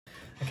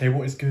Okay,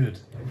 what is good?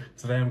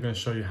 Today I'm going to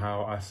show you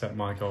how I set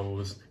my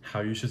goals,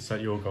 how you should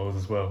set your goals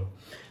as well,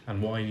 and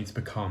why you need to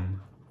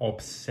become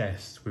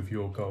obsessed with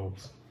your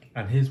goals.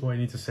 And here's why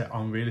you need to set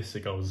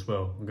unrealistic goals as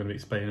well. I'm going to be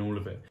explaining all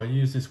of it. I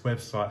use this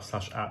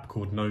website/app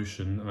called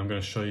Notion, and I'm going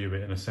to show you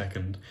it in a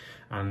second.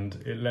 And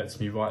it lets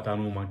me write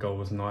down all my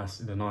goals in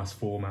a nice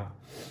format,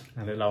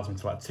 and it allows me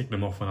to like tick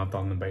them off when I've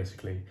done them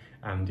basically.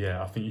 And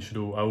yeah, I think you should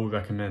I will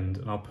recommend,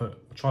 and I'll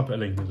try to put a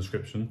link in the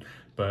description.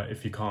 But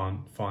if I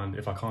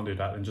can't do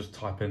that, then just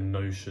type in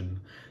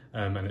Notion,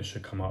 and it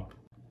should come up.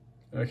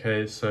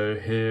 Okay, so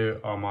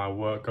here are my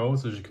work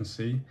goals, as you can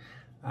see,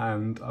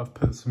 and I've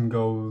put some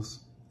goals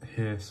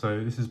here.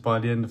 So this is by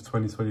the end of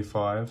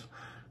 2025,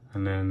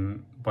 and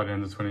then by the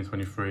end of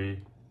 2023,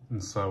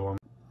 and so on.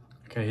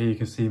 Okay, here you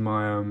can see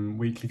my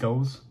weekly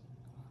goals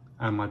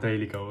and my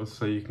daily goals.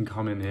 So you can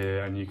come in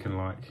here and you can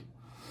like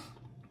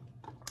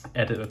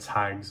edit the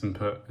tags and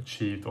put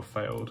achieved or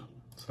failed.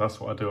 So that's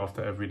what I do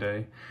after every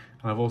day.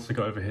 And I've also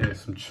got over here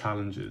some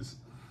challenges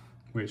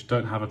which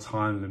don't have a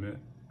time limit,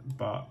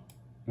 but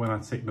when I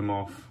tick them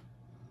off,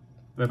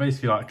 they're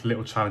basically like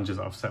little challenges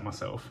that I've set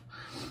myself.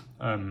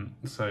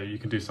 So you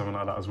can do something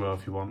like that as well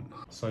if you want.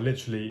 So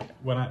literally,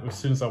 as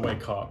soon as I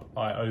wake up,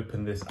 I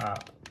open this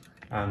app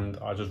and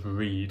I just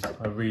read.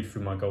 I read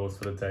through my goals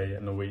for the day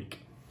and the week.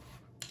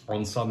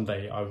 On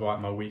Sunday, I write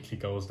my weekly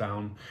goals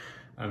down,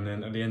 and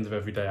then at the end of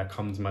every day, I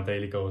come to my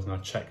daily goals and I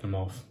check them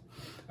off.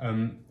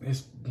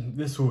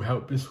 This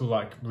will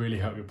like really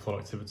help your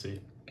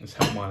productivity. It's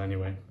helped mine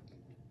anyway.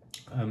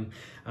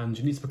 And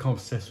you need to become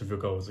obsessed with your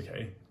goals,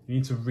 okay? You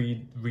need to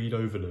read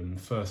over them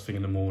first thing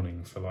in the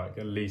morning for like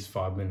at least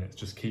 5 minutes.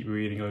 Just keep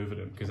reading over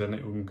them, because then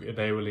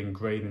they will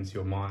ingrain into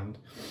your mind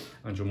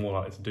and you're more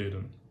likely to do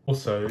them.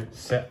 Also,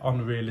 set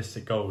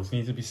unrealistic goals. You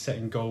need to be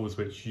setting goals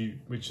which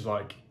is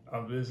like,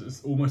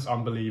 it's almost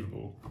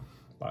unbelievable.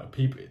 Like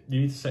you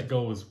need to set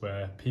goals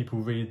where people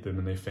read them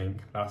and they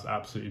think that's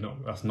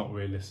not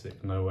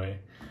realistic, no way.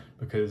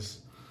 Because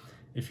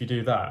if you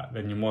do that,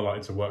 then you're more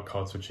likely to work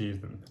hard to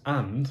achieve them.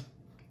 And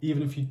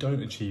even if you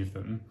don't achieve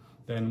them,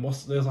 then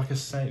there's like a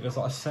saying which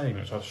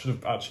I should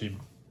have actually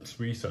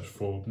researched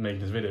for making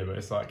this video, but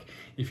it's like,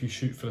 if you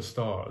shoot for the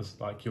stars,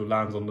 like you'll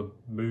land on the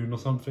moon or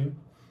something.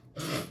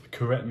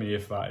 Correct me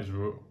if that is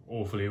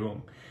awfully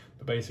wrong,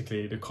 but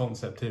basically the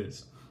concept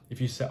is, if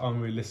you set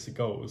unrealistic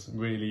goals,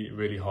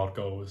 really hard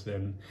goals,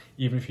 then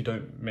even if you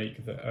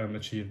don't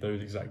achieve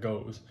those exact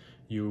goals,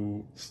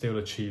 you'll still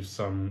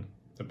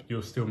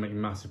make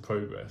massive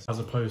progress, as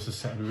opposed to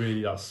setting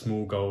really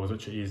small goals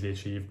which are easily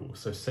achievable.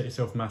 So set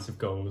yourself massive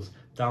goals,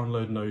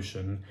 download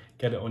Notion,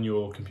 get it on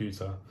your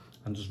computer,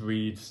 and just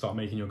start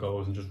making your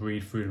goals and just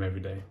read through them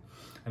every day.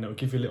 And it'll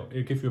give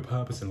you a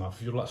purpose in life.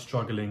 If you're like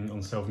struggling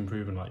on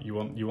self-improvement, like you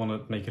want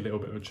to make a little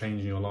bit of a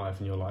change in your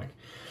life, and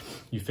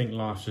you think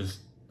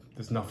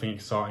there's nothing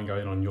exciting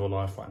going on in your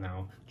life right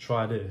now,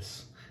 try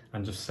this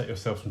and just set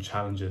yourself some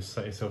challenges,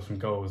 set yourself some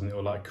goals, and it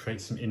will like create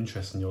some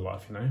interest in your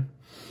life, you know?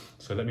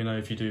 So let me know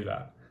if you do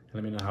that, and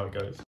let me know how it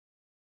goes.